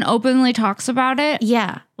cum and openly talks about it.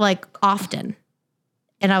 Yeah, like often.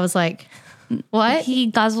 And I was like, what? He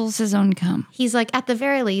guzzles his own cum. He's like, at the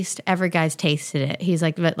very least, every guy's tasted it. He's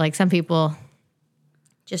like, but like some people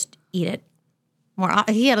just eat it more.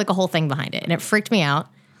 He had like a whole thing behind it, and it freaked me out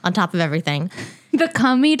on top of everything. The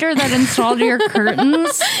cum eater that installed your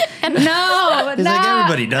curtains? And no, It's like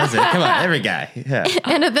everybody does it. Come on, every guy. Yeah.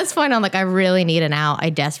 And at this point, I'm like, I really need an out. I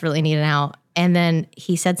desperately need an out. And then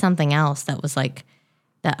he said something else that was like,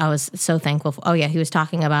 that I was so thankful for. Oh, yeah, he was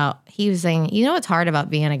saying, you know what's hard about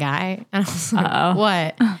being a guy? And I was like,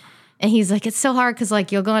 what? And he's like, it's so hard because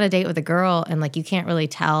like you'll go on a date with a girl and like you can't really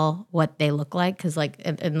tell what they look like because like,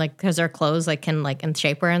 and like, because their clothes like can like, and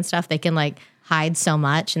shapewear and stuff, they can like hide so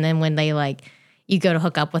much. And then when they like, you go to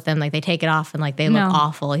hook up with them, like they take it off and like they look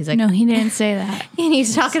awful. He's like, no, he didn't say that. And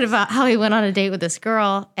he's talking about how he went on a date with this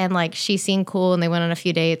girl and like she seemed cool and they went on a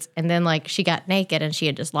few dates and then like she got naked and she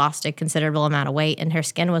had just lost a considerable amount of weight and her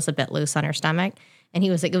skin was a bit loose on her stomach. And he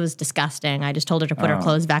was like, it was disgusting. I just told her to put her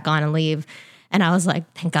clothes back on and leave. And I was like,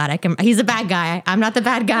 thank God I can. He's a bad guy. I'm not the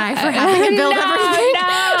bad guy for having to build everything.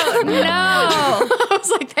 No. I was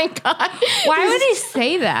like, thank God. Why would he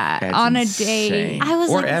say that That's on a insane. date? I was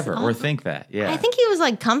or like, ever, or think that. Yeah. I think he was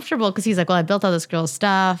like comfortable because he's like, well, I built all this girl's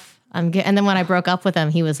stuff. And then when I broke up with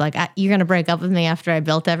him, he was like, you're going to break up with me after I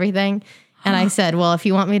built everything? And I said, well, if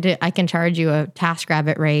you want me to, I can charge you a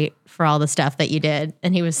TaskRabbit rate for all the stuff that you did.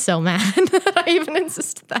 And he was so mad that I even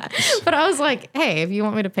insisted that. But I was like, hey, if you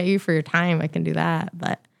want me to pay you for your time, I can do that.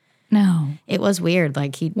 But no. it was weird.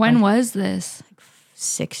 Like When was this?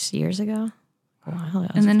 6 years ago. Wow.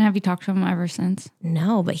 And then have you talked to him ever since?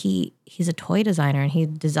 No, but he's a toy designer and he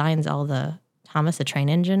designs all the Thomas the Train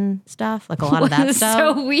Engine stuff, like a lot of that stuff.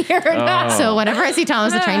 So weird. Oh. So whenever I see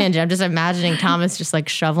Thomas the Train Engine, I'm just imagining Thomas just like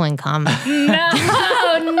shoveling cum. No.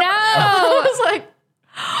 I was like,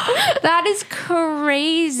 that is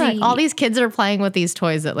crazy. like, all these kids are playing with these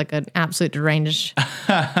toys that like an absolute deranged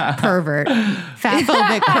pervert,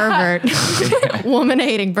 fatphobic pervert,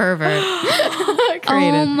 woman-hating pervert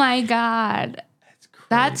created. Oh my God.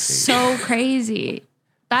 That's so crazy.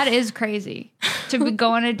 That is crazy to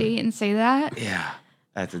go on a date and say that. Yeah.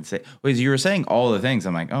 That's insane. Wait, you were saying all the things.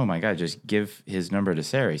 I'm like, oh my God, just give his number to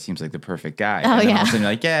Sarah. He seems like the perfect guy. Oh, and then yeah. all of a sudden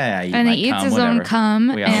you're like, yeah, I eat And my he eats cum, his whatever. own cum,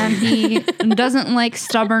 We all and eat. he doesn't like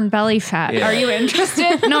stubborn belly fat. Yeah. Are you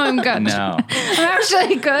interested? No, I'm good. No. I'm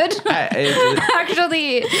actually good.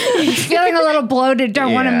 Actually, feeling a little bloated.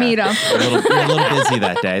 Don't want to meet him. You're a little busy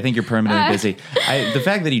that day. I think you're permanently busy. The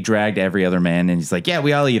fact that he dragged every other man and he's like, yeah,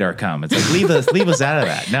 we all eat our cum. It's like, leave us out of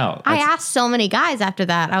that. No. I asked so many guys after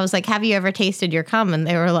that. I was like, have you ever tasted your cum? And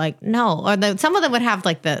they were like, no. Or some of them would have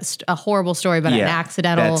like a horrible story about an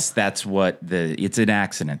accidental. That's what it's an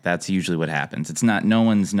accident. That's usually what happens. It's not, no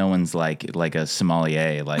one's like a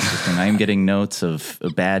sommelier, like I'm getting notes of a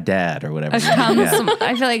bad dad or whatever.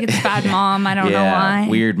 I feel like it's bad mom. I don't know why.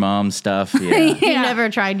 Weird mom stuff. Yeah. You never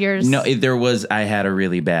tried yours? No, I had a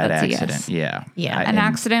really bad That's a accident. yes. Yeah. An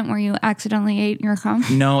accident where you accidentally ate your cum?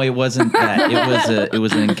 No, it wasn't that. It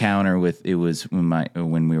was an encounter with, it was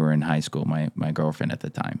when we were in high school, my girlfriend at the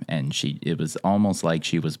time, and it was almost like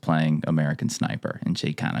she was playing American Sniper, and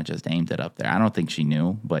she kind of just aimed it up there. I don't think she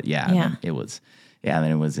knew, but then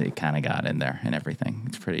it kind of got in there and everything.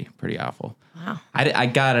 It's pretty awful. Wow. I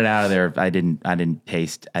got it out of there. I didn't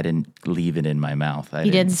leave it in my mouth.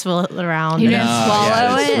 You didn't swallow it around. You didn't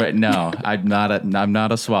swallow it? No, I'm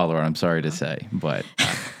not a swallower. I'm sorry to say, but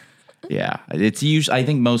it's usually, I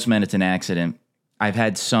think most men it's an accident. I've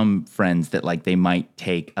had some friends that like they might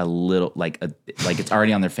take a little like it's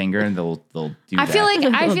already on their finger and they'll do I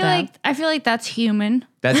that. I feel like that's human.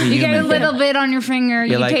 That's a you human get a little thing. bit on your finger, You're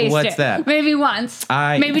you like, taste what's it. that? Maybe once,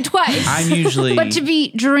 maybe twice. I'm usually but to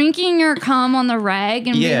be drinking your cum on the rag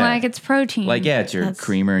and be Yeah. like it's protein. like it's your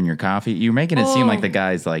creamer in your coffee. You're making it seem like the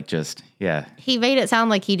guy's like just He made it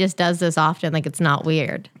sound like he just does this often, like it's not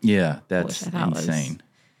weird. that's Which I thought was- insane.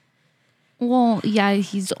 Well, yeah,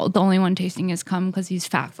 he's the only one tasting his cum because he's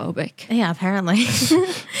fat phobic. Yeah, apparently.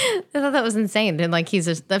 I thought that was insane. And like he's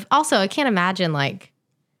just also, I can't imagine like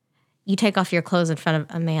you take off your clothes in front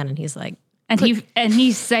of a man and he's like, And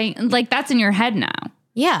he's saying like that's in your head now.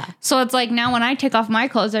 yeah. So it's like now when I take off my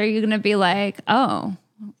clothes, are you gonna be like, oh,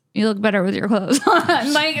 you look better with your clothes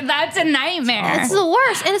on? Like that's a nightmare. It's the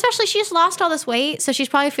worst. And especially she just lost all this weight. So she's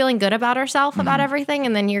probably feeling good about herself, about everything.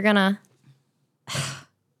 And then you're gonna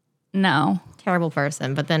No. terrible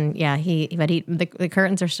person. But then the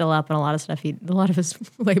curtains are still up and a lot of stuff. A lot of his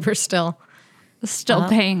labor's still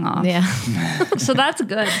Paying off. Yeah. So that's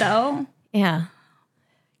good though. Yeah.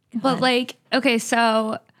 But like, okay,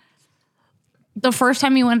 so the first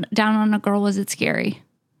time you went down on a girl, was it scary?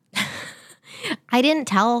 I didn't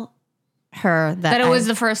tell her That it was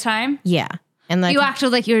the first time? Yeah. And like You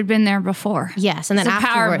acted like you had been there before. yes, and then It's a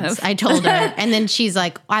power afterwards move. I told her, and then she's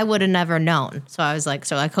like, "I would have never known." So I was like,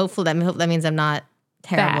 hopefully that means I'm not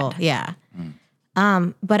terrible. Bad. Yeah.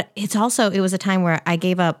 But it was a time where I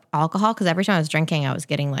gave up alcohol because every time I was drinking, I was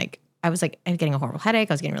getting a horrible headache.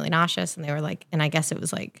 I was getting really nauseous, and they were like, and I guess it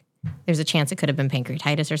was like there's a chance it could have been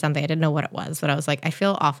pancreatitis or something. I didn't know what it was, but I was like, I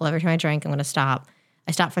feel awful every time I drink. I'm going to stop.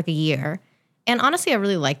 I stopped for like a year, and honestly, I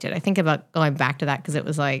really liked it. I think about going back to that because it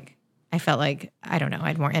was like. I felt like, I don't know, I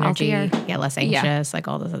had more energy, Healthier. less anxious, like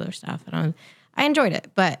all this other stuff. And I enjoyed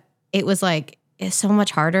it, but it was like, it's so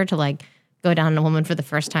much harder to like go down on a woman for the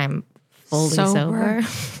first time fully sober.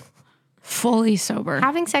 Fully sober.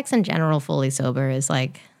 Having sex in general fully sober is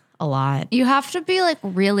like a lot. You have to be like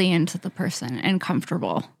really into the person and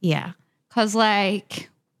comfortable. Yeah. Cause like,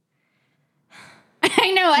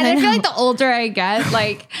 I know. And I feel like the older I get,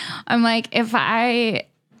 like, I'm like,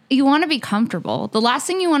 you want to be comfortable. The last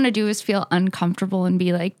thing you want to do is feel uncomfortable and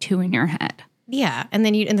be like too in your head. Yeah. And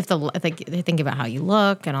then you have to like they think about how you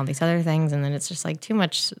look and all these other things. And then it's just like too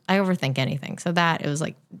much. I overthink anything. So it was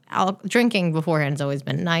like drinking beforehand has always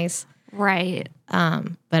been nice. Right. But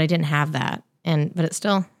I didn't have that. But it's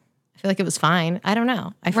still, I feel like it was fine. I don't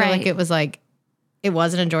know. I feel like it was like, it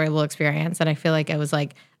was an enjoyable experience. And I feel like I was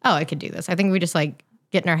like, oh, I could do this. I think we just like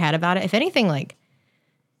get in our head about it. If anything, like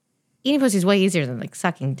eating pussy is way easier than like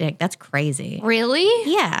sucking dick. That's crazy. Really?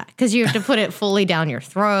 Yeah. Because you have to put it fully down your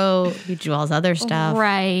throat. You do all this other stuff.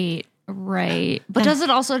 Right. But does it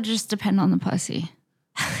also just depend on the pussy?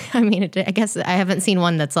 I mean, I guess I haven't seen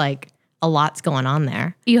one that's like a lot's going on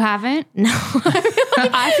there. You haven't? No.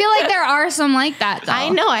 I feel like there are some like that though. I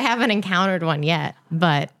know I haven't encountered one yet,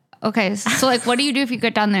 but Okay, so like what do you do if you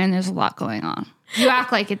get down there and there's a lot going on? You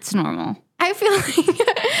act like it's normal. I feel like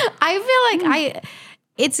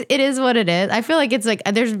it is what it is. I feel like it's like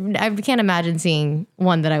I can't imagine seeing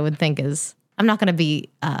one that I would think is. I'm not going to be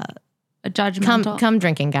A judgmental. come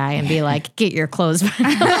drinking guy and be like, get your clothes back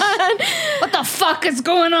on. What the fuck is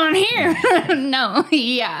going on here? No,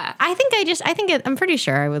 yeah. I'm pretty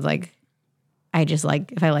sure I would like. I just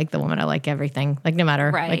like, if I like the woman, I like everything. Like no matter,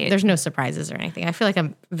 Right. like there's no surprises or anything. I feel like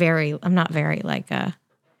I'm not very like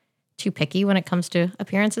too picky when it comes to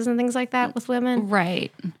appearances and things like that with women.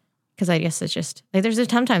 Right. Because I guess it's just like there's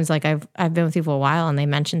sometimes like I've been with people a while and they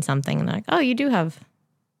mention something and they're like, oh, you do have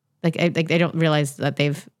like they don't realize that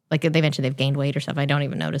they've like they mentioned they've gained weight or stuff. I don't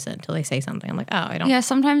even notice it until they say something. I'm like, oh, I don't. Yeah,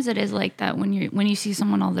 sometimes it is like that when you see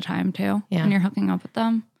someone all the time too. Yeah. When you're hooking up with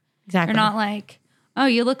them. Exactly. You're not like, oh,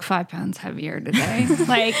 you look 5 pounds heavier today.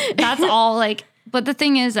 Like that's all like, but the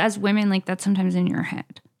thing is, as women, like that's sometimes in your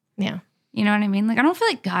head. Yeah. You know what I mean? Like I don't feel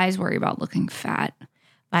like guys worry about looking fat.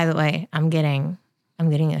 By the way, I'm getting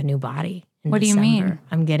a new body. In What do you December.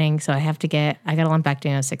 mean? So I got a lumpectomy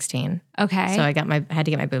when I was 16. Okay. So I had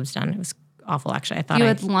to get my boobs done. It was awful, actually. I thought you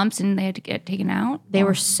had lumps and they had to get taken out? they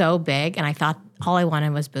were so big, and I thought all I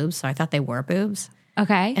wanted was boobs, so I thought they were boobs.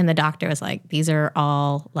 Okay. And the doctor was like, these are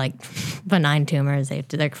all like benign tumors. They're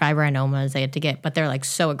fibrinomas. They had to get, but they're like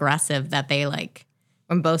so aggressive that they like,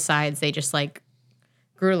 on both sides, they just like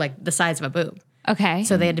grew like the size of a boob. Okay.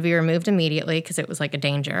 So they had to be removed immediately because it was like a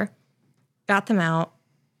danger. Got them out.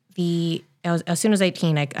 As soon as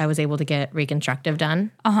 18, I was able to get reconstructive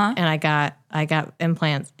done. Uh-huh. And I got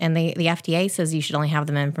implants. And the FDA says you should only have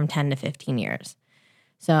them in from 10 to 15 years.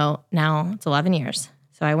 So now it's 11 years.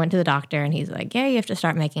 So I went to the doctor and he's like, yeah, you have to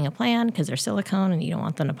start making a plan because they're silicone and you don't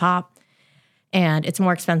want them to pop. And it's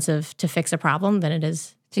more expensive to fix a problem than it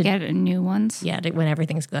is to get new ones? Yeah, when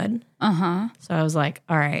everything's good. Uh-huh. So I was like,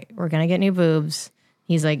 all right, we're going to get new boobs.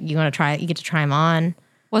 He's like, you want to try it? You get to try them on.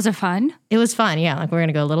 Was it fun? It was fun, yeah. Like we're going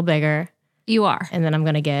to go a little bigger. You are. And then I'm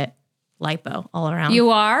going to get lipo all around.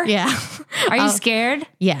 You are? Yeah. Are you scared?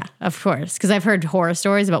 Yeah, of course. Because I've heard horror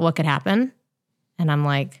stories about what could happen. And I'm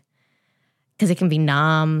like, because it can be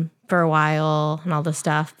numb for a while and all this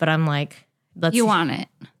stuff. But I'm like, You want it.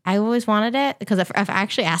 I always wanted it because I've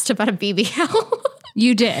actually asked about a BBL.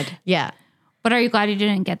 You did. Yeah. But are you glad you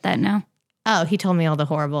didn't get that now? Oh, he told me all the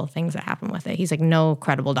horrible things that happen with it. He's like, no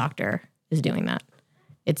credible doctor is doing that.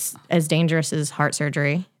 It's as dangerous as heart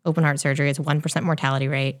surgery, open heart surgery. It's 1% mortality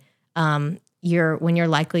rate. When you're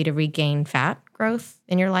likely to regain fat growth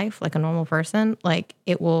in your life, like a normal person, like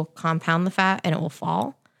it will compound the fat and it will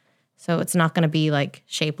fall. So it's not going to be like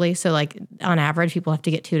shapely. So like on average, people have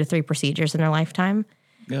to get 2 to 3 procedures in their lifetime.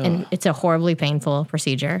 Ugh. And it's a horribly painful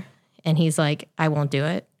procedure. And he's like, I won't do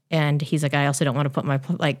it. And he's like, I also don't want to put my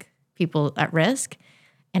people at risk.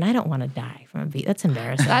 And I don't want to die from a beat. That's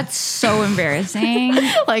embarrassing. That's so embarrassing.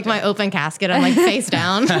 Like my open casket, I'm like face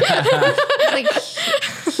down. Like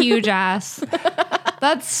huge ass.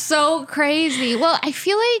 That's so crazy. Well, I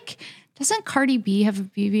feel like, doesn't Cardi B have a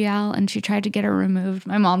BBL and she tried to get it removed?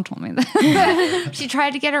 My mom told me that. She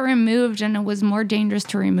tried to get it removed and it was more dangerous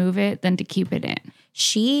to remove it than to keep it in.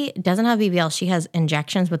 She doesn't have BBL. She has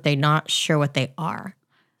injections, but they're not sure what they are.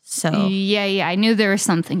 So yeah, I knew there was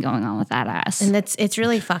something going on with that ass. And it's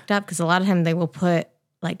really fucked up because a lot of time they will put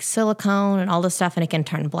like silicone and all this stuff and it can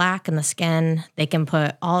turn black in the skin. They can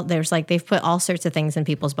put they've put all sorts of things in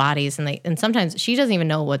people's bodies and sometimes she doesn't even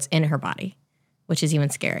know what's in her body, which is even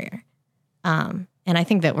scarier. And I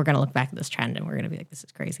think that we're going to look back at this trend and we're going to be like, this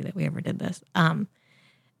is crazy that we ever did this.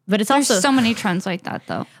 But it's There's also so many trends like that,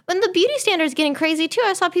 though. When the beauty standard is getting crazy too,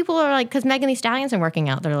 I saw people are like, because Megan Thee Stallion's been working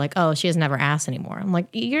out, they're like, oh, she doesn't have her ass anymore. I'm like,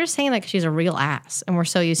 you're just saying like she's a real ass, and we're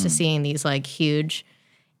so used to seeing these like huge.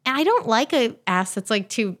 And I don't like a ass that's like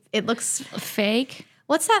too. It looks fake.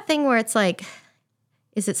 What's that thing where it's like?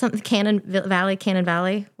 Is it something Cannon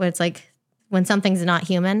Valley, where it's like when something's not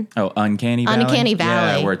human? Oh, Uncanny Valley? Uncanny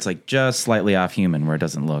Valley. Yeah, where it's like just slightly off human, where it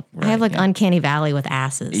doesn't look right. I have like Uncanny Valley with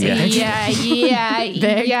asses. Yeah.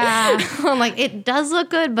 Yeah. I'm like, it does look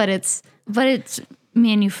good, but it's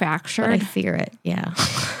manufactured. But I fear it. Yeah.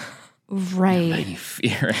 Right. You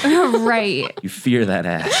fear it. Right. You fear that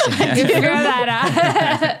ass. You fear that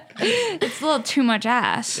ass. It's a little too much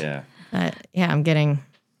ass. Yeah. Yeah, I'm getting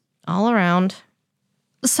all around.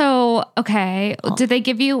 So, okay. Did they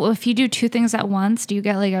give you, if you do 2 things at once, do you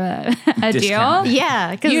get like a deal?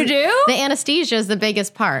 Yeah. You do? The anesthesia is the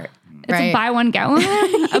biggest part. It's a buy one, get one?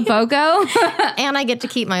 A BOGO? And I get to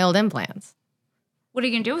keep my old implants. What are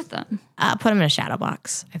you going to do with them? Put them in a shadow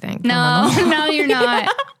box, I think. No, you're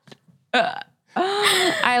not.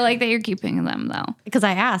 I like that you're keeping them, though. Because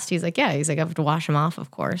I asked. He's like, I have to wash them off,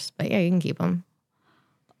 of course. But yeah, you can keep them.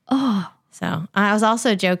 Oh. So I was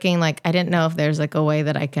also joking, like, I didn't know if there's like a way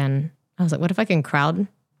that I was like, what if I can crowd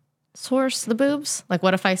source the boobs? Like,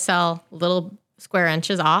 what if I sell little square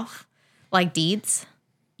inches off, like deeds?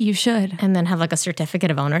 You should. And then have like a certificate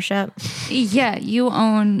of ownership? Yeah, you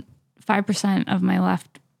own 5% of my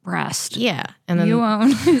left breast. Yeah. And then You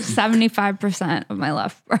own 75% of my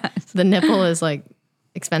left breast. the nipple is like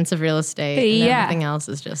expensive real estate. And Yeah. everything else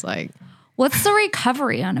is just like, What's the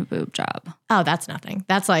recovery on a boob job? oh, that's nothing.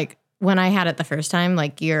 That's like when I had it the first time,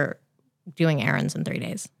 like you're doing errands in 3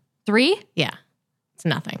 days. 3? Yeah. It's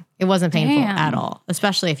nothing. It wasn't painful Damn. at all,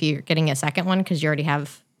 especially if you're getting a second one because you already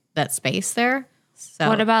have that space there. So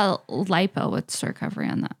What about lipo? What's the recovery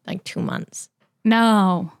on that? like 2 months.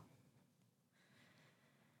 No.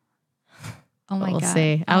 Oh my We'll God.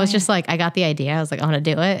 see. I was just like, I got the idea. I was like, I want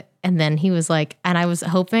to do it. And then he was like, and I was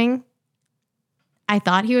hoping, I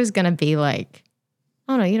thought he was going to be like,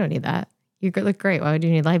 oh no, you don't need that. You look great. Why would you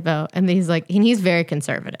need lipo? And he's like, and he's very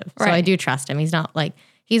conservative. So Right. I do trust him. He's not like,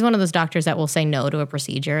 he's one of those doctors that will say no to a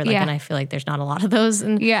procedure. Like, Yeah. and I feel like there's not a lot of those.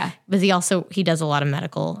 And Yeah. but he does a lot of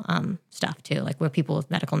medical stuff too, like where people with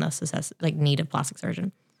medical necessity like need a plastic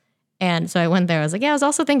surgeon. And so I went there. I was like, yeah, I was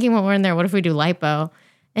also thinking when we're in there, what if we do lipo?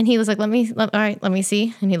 And he was like, all right, let me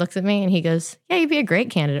see. And he looks at me and he goes, yeah, you'd be a great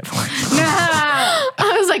candidate for it. No.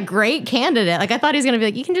 I was like, great candidate. Like I thought he was going to be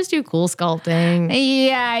like, you can just do cool sculpting.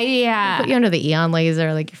 Yeah. Put you under the Eon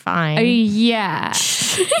laser. Like you're fine. Yeah.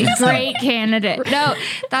 Great candidate. No,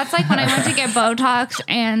 that's like when I went to get Botox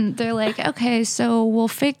and they're like, okay, so we'll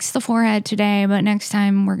fix the forehead today, but next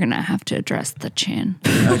time we're going to have to address the chin.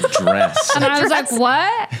 Dress. And I was like,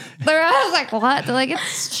 what? I was like, what? They're like, it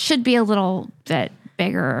should be a little bit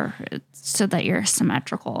bigger so that you're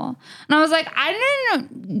symmetrical. And I was like, I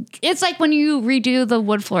didn't know. It's like when you redo the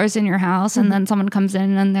wood floors in your house and then someone comes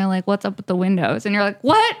in and they're like, what's up with the windows? And you're like,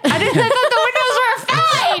 what? I thought the windows were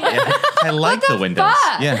fine. Yeah, I like the windows.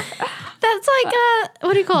 fuck? Yeah. That's like,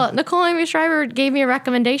 what do you call it? Nicole Amy Schreiber gave me a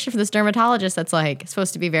recommendation for this dermatologist that's like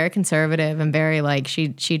supposed to be very conservative and very like, she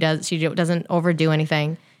doesn't overdo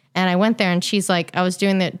anything. And I went there and she's like, I was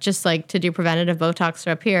doing that just like to do preventative Botox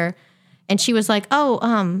up here. And she was like,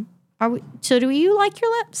 oh, do you like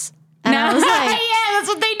your lips? And I was like, yeah, that's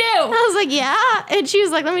what they do. I was like, yeah. And she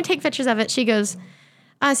was like, let me take pictures of it. She goes,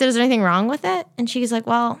 I said, is there anything wrong with it? And she's like,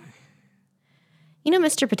 well, you know,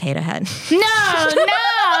 Mr. Potato Head. No. I was like,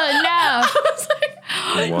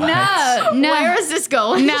 What? No. where is this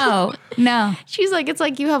going? No. She's like, it's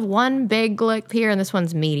like you have one big lip here and this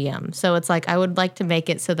one's medium. So it's like, I would like to make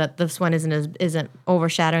it so that this one isn't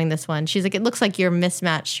overshadowing this one. She's like, it looks like you're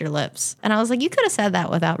mismatched your lips. And I was like, you could have said that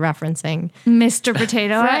without referencing. Mr.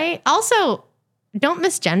 Potato Head. Right? Also, don't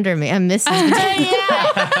misgender me. I'm Mrs. Potato.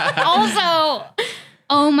 Yeah. Also,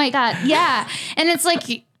 oh my God. Yeah. And it's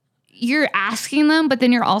like you're asking them, but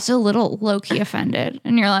then you're also a little low-key offended.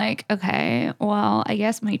 And you're like, okay, well, I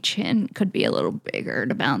guess my chin could be a little bigger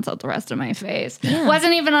to balance out the rest of my face. Yeah.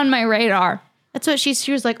 Wasn't even on my radar. That's what she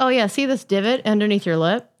was like, oh yeah, see this divot underneath your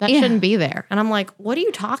lip? That Yeah. shouldn't be there. And I'm like, what are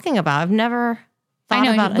you talking about? I've never thought I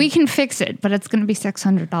know about we it. can fix it, but it's going to be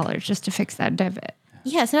 $600 just to fix that divot.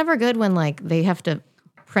 Yeah, it's never good when like they have to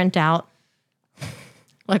print out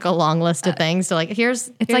like a long list of things. So like It's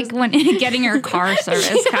like when getting your car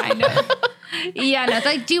service, kind of. Yeah, no, it's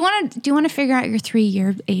like, do you want to figure out your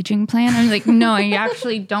 3-year aging plan? I'm like, no, I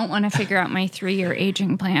actually don't want to figure out my 3-year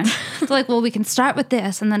aging plan. They're like, well, we can start with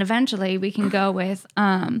this, and then eventually we can go with.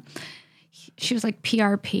 She was like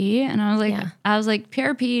PRP, and I was like,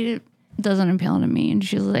 PRP doesn't appeal to me, and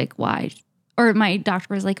she was like, why? Or my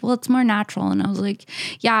doctor was like, well, it's more natural, and I was like,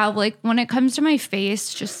 yeah, like when it comes to my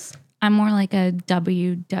face, just. I'm more like a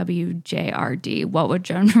WWJRD. What would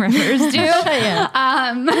Joan Rivers do?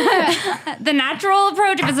 The natural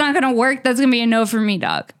approach, if it's not going to work, that's going to be a no for me,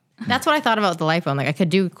 dog. That's what I thought about the lipo. Like I could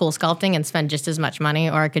do cool sculpting and spend just as much money,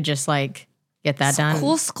 or I could just like get that done.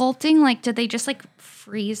 Cool sculpting, like did they just like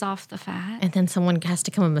freeze off the fat? And then someone has to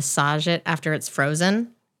come and massage it after it's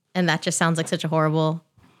frozen. And that just sounds like such a horrible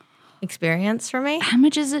experience for me. How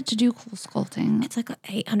much is it to do cool sculpting? It's like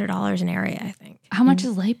 $800 an area, I think. How much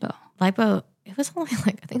is lipo? Lipo, it was only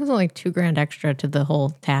like, I think it was only like $2,000 extra to the whole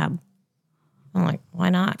tab. I'm like, why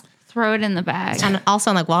not? Throw it in the bag. And also,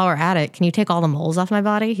 I'm like, while we're at it, can you take all the moles off my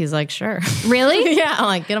body? He's like, sure. Really? Yeah, I'm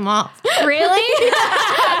like, get them off. Really?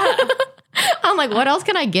 I'm like, what else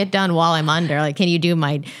can I get done while I'm under? Like, can you do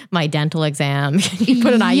my dental exam? Can you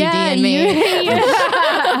put an IUD in me?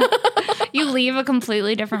 You leave a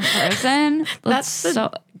completely different person. That's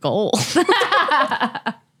the goal.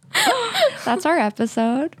 That's our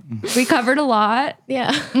episode. We covered a lot.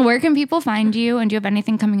 Yeah. Where can people find you? And do you have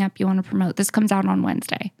anything coming up you want to promote? This comes out on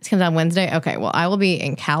Wednesday. This comes out Wednesday. Okay. Well, I will be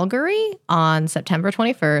in Calgary on September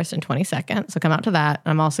 21st and 22nd. So come out to that.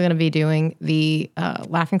 I'm also going to be doing the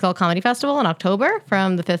Laughing Skull Comedy Festival in October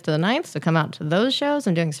from the 5th to the 9th. So come out to those shows.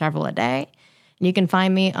 I'm doing several a day. And you can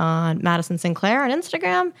find me on Madison Sinclair on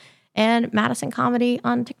Instagram and Madison Comedy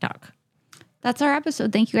on TikTok. That's our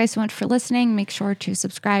episode. Thank you guys so much for listening. Make sure to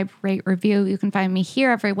subscribe, rate, review. You can find me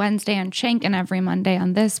here every Wednesday on Shank and every Monday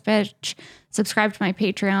on This Bitch. Subscribe to my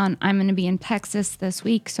Patreon. I'm going to be in Texas this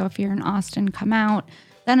week, so if you're in Austin, come out.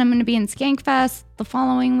 Then I'm going to be in Skankfest the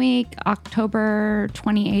following week, October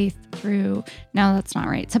 28th through, no, that's not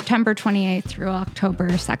right, September 28th through October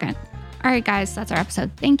 2nd. All right, guys, that's our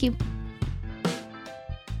episode. Thank you.